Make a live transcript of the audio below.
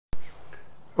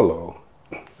Hello,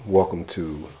 welcome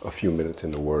to A Few Minutes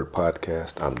in the Word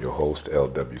podcast. I'm your host,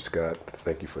 L.W. Scott.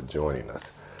 Thank you for joining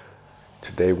us.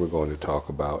 Today we're going to talk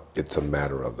about It's a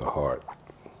Matter of the Heart.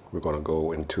 We're going to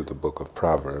go into the book of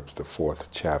Proverbs, the 4th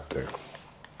chapter.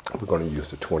 We're going to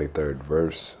use the 23rd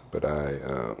verse, but I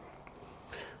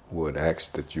would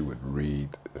ask that you would read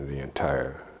the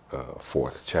entire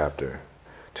 4th chapter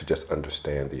to just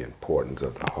understand the importance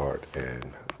of the heart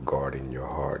and guarding your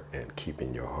heart and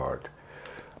keeping your heart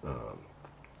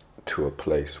to a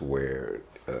place where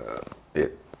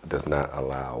it does not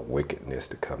allow wickedness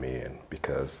to come in,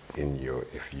 because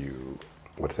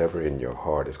whatever in your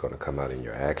heart is going to come out in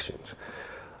your actions.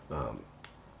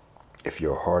 If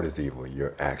your heart is evil,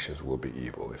 your actions will be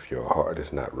evil. If your heart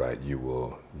is not right, you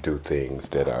will do things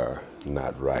that are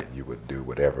not right. You would do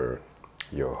whatever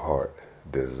your heart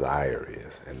desire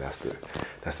is, and that's the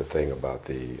thing about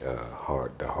the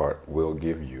heart. The heart will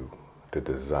give you the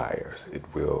desires. It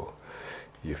will.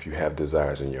 If you have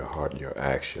desires in your heart, your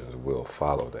actions will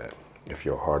follow that. If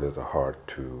your heart is a heart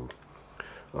to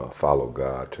follow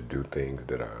God, to do things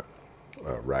that are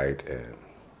right and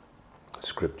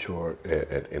scripture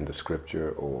and in the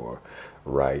scripture, or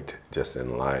right just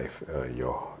in life,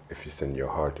 if it's in your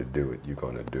heart to do it, you're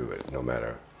going to do it no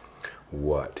matter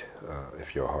what.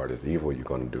 If your heart is evil, you're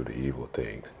going to do the evil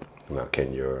things. Now,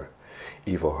 can your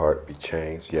evil heart be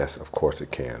changed? Yes, of course it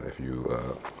can. If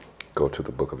you go to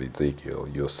the book of Ezekiel,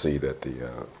 you'll see that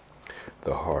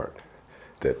the heart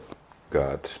that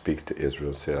God speaks to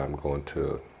Israel said, I'm going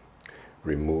to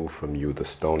remove from you the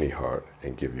stony heart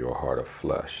and give you a heart of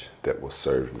flesh that will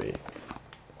serve me.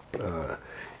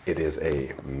 It is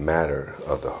a matter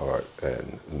of the heart,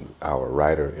 and our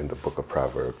writer in the book of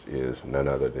Proverbs is none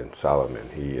other than Solomon.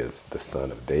 He is the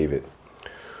son of David,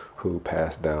 who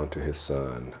passed down to his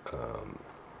son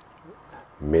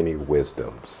many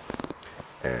wisdoms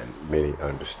and many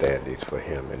understandings for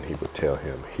him. And he would tell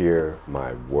him, hear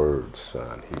my words,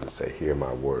 son. He would say, hear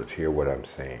my words, hear what I'm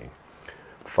saying,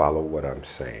 follow what I'm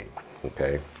saying.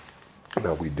 Okay.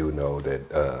 Now we do know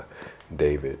that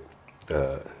David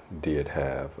did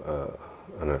have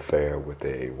an affair with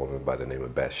a woman by the name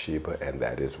of Bathsheba, and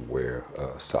that is where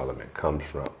Solomon comes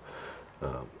from.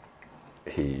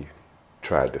 He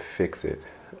tried to fix it,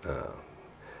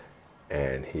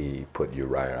 and he put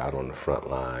Uriah out on the front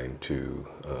line to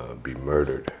be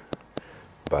murdered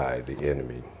by the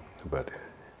enemy. But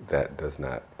that does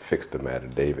not fix the matter.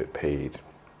 David paid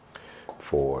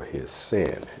for his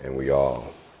sin, and we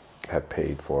all have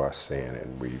paid for our sin,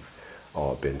 and we've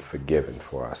all been forgiven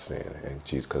for our sin, and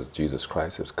because Jesus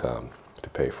Christ has come to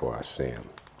pay for our sin.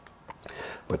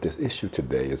 But this issue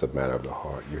today is a matter of the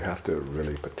heart. You have to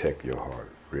really protect your heart,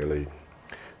 really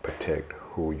protect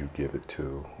who you give it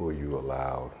to, who you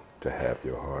allow to have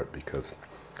your heart, because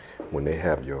when they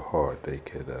have your heart, they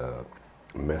could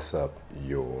mess up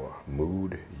your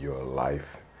mood, your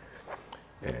life,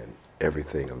 and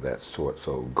everything of that sort.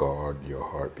 So guard your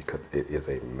heart, because it is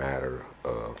a matter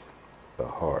of the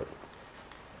heart.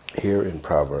 Here in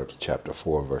Proverbs chapter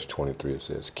 4, verse 23, it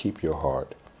says, keep your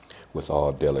heart with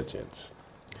all diligence,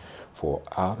 for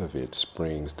out of it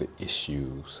springs the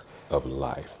issues of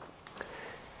life.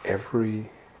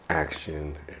 Every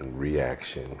action and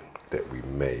reaction that we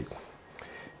make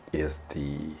is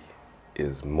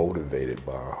motivated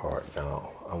by our heart.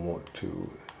 Now, I want to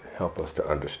help us to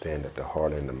understand that the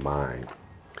heart and the mind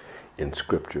in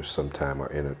Scripture sometimes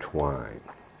are intertwined.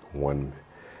 One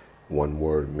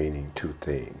word meaning two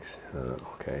things.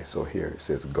 Okay, so here it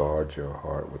says, guard your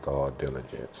heart with all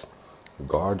diligence.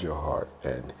 Guard your heart.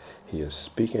 And he is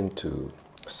speaking to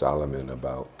Solomon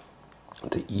about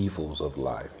the evils of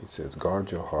life. He says,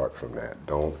 guard your heart from that.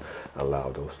 Don't allow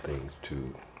those things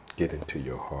to get into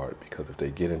your heart, because if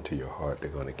they get into your heart, they're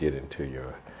going to get into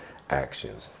your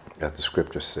actions. As the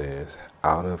scripture says,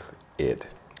 out of it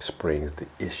springs the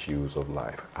issues of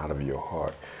life. Out of your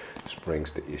heart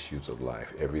springs the issues of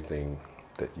life. Everything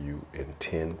that you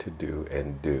intend to do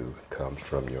and do comes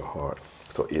from your heart.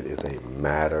 So it is a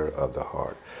matter of the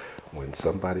heart. When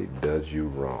somebody does you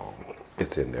wrong,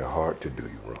 it's in their heart to do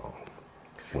you wrong.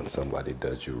 When somebody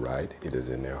does you right, it is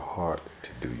in their heart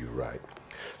to do you right.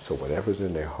 So whatever's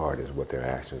in their heart is what their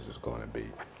actions is going to be.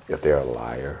 If they're a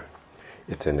liar,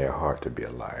 it's in their heart to be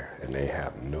a liar, and they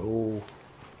have no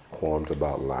qualms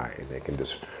about lying. They can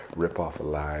just rip off a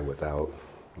lie without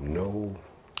no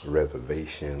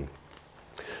reservation,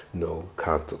 no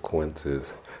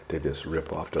consequences. They just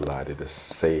rip off the lie. They just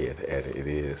say it, and it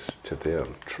is to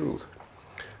them truth.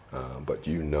 But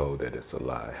you know that it's a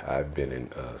lie. I've been in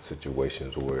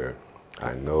situations where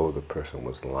I know the person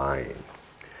was lying,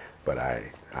 but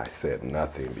I said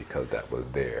nothing because that was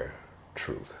their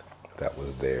truth. That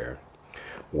was their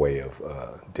way of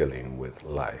dealing with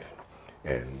life.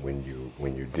 And when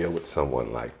you deal with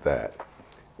someone like that,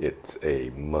 it's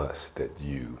a must that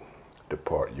you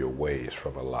depart your ways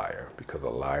from a liar, because a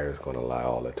liar is going to lie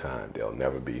all the time. They'll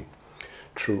never be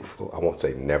truthful. I won't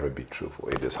say never be truthful.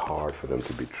 It is hard for them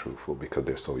to be truthful because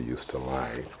they're so used to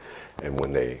lying. And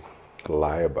when they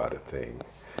lie about a thing,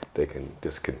 they can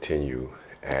just continue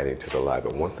adding to the lie.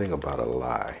 But one thing about a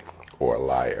lie or a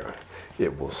liar,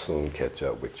 it will soon catch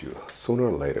up with you. Sooner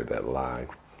or later, that lie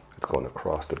is going to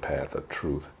cross the path of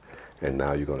truth, and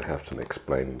now you're going to have some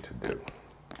explaining to do.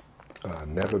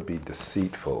 Never be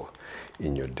deceitful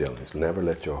in your dealings. Never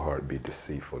let your heart be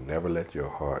deceitful. Never let your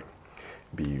heart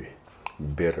be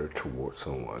bitter towards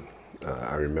someone.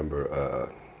 I remember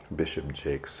Bishop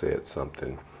Jake said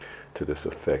something to this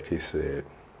effect. He said,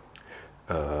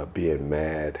 being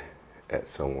mad at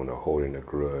someone or holding a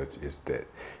grudge is that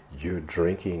you're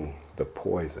drinking the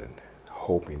poison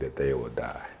hoping that they will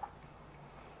die.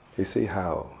 You see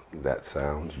how that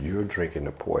sounds? You're drinking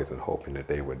the poison hoping that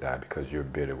they would die because you're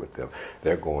bitter with them.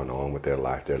 They're going on with their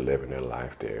life. They're living their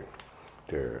life.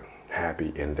 They're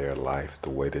happy in their life the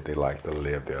way that they like to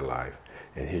live their life.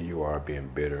 And here you are being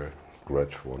bitter,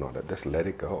 grudgeful, and all that. Just let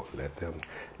it go. Let them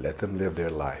live their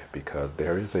life, because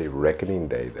there is a reckoning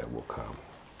day that will come.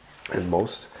 In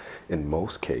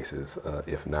most cases,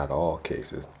 if not all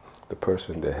cases, the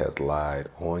person that has lied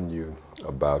on you,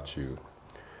 about you,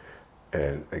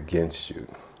 and against you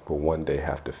will one day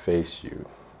have to face you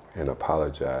and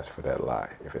apologize for that lie.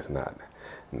 If it's not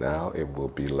now, it will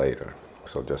be later.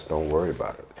 So just don't worry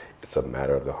about it. It's a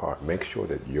matter of the heart. Make sure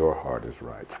that your heart is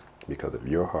right, because if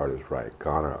your heart is right,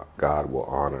 God will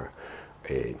honor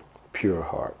a pure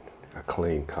heart, a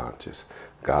clean conscience.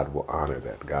 God will honor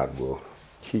that. God will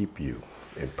keep you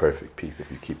in perfect peace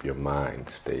if you keep your mind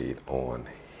stayed on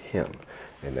Him.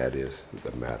 And that is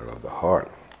the matter of the heart.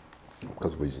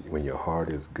 Because when your heart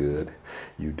is good,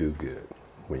 you do good.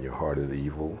 When your heart is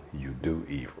evil, you do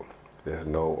evil. There's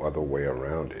no other way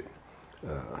around it.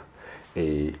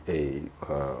 A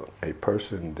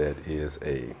person that is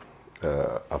a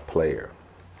player,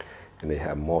 and they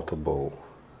have multiple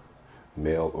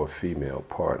male or female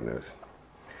partners,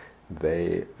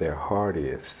 their heart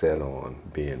is set on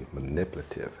being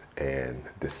manipulative and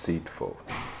deceitful,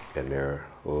 and they're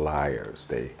liars.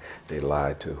 They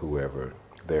lie to whoever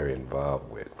they're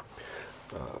involved with,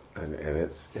 and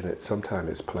it's sometimes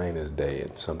it's plain as day,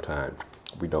 and sometimes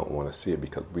we don't want to see it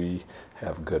because we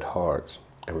have good hearts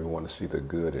and we want to see the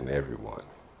good in everyone.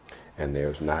 And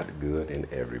there's not good in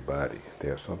everybody.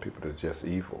 There are some people that are just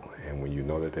evil, and when you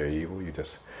know that they're evil, you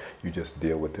just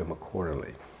deal with them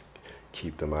accordingly.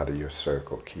 Keep them out of your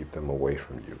circle. Keep them away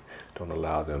from you. Don't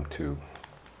allow them to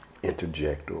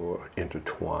interject or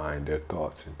intertwine their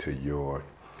thoughts into your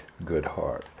good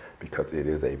heart, because it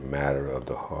is a matter of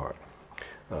the heart.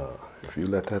 If you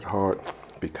let that heart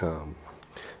become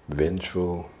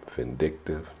vengeful,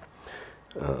 vindictive,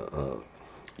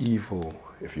 evil,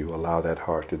 if you allow that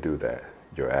heart to do that,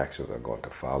 your actions are going to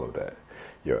follow that.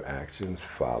 Your actions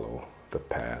follow the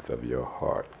path of your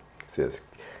heart. It says,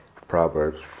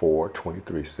 Proverbs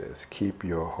 4:23 says, keep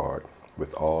your heart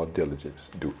with all diligence.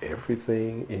 Do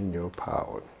everything in your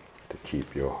power to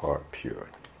keep your heart pure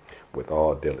with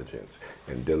all diligence.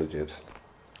 And diligence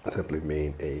simply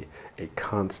means a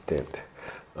constant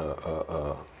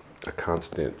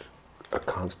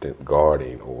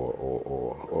guarding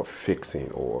or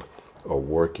fixing or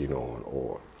working on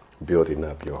or building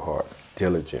up your heart.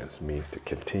 Diligence means to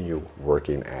continue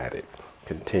working at it,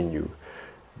 continue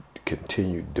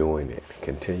doing it,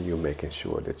 continue making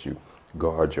sure that you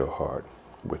guard your heart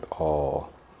with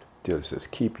all diligence.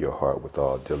 Keep your heart with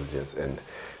all diligence. And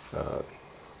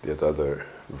there's other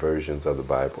versions of the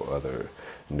Bible, other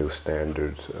New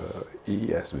Standards,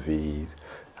 ESVs,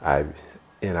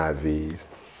 NIVs,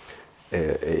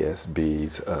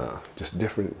 ASBs, just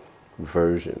different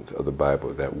versions of the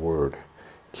Bible. That word,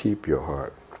 keep your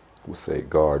heart, will say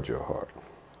guard your heart.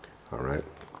 All right?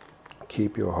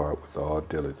 Keep your heart with all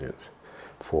diligence,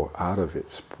 for out of it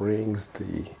springs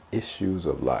the issues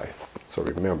of life. So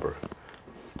remember,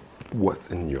 what's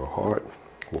in your heart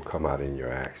will come out in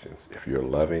your actions. If you're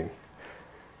loving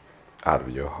out of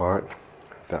your heart,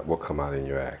 that will come out in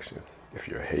your actions. If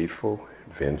you're hateful,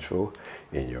 vengeful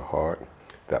in your heart,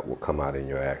 that will come out in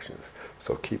your actions.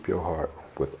 So keep your heart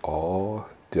with all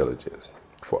diligence,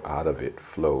 for out of it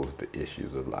flows the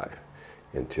issues of life.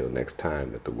 Until next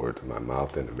time, let the words of my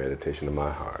mouth and the meditation of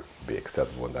my heart be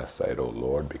acceptable in thy sight, O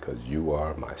Lord, because you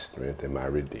are my strength and my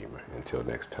redeemer. Until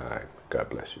next time, God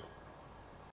bless you.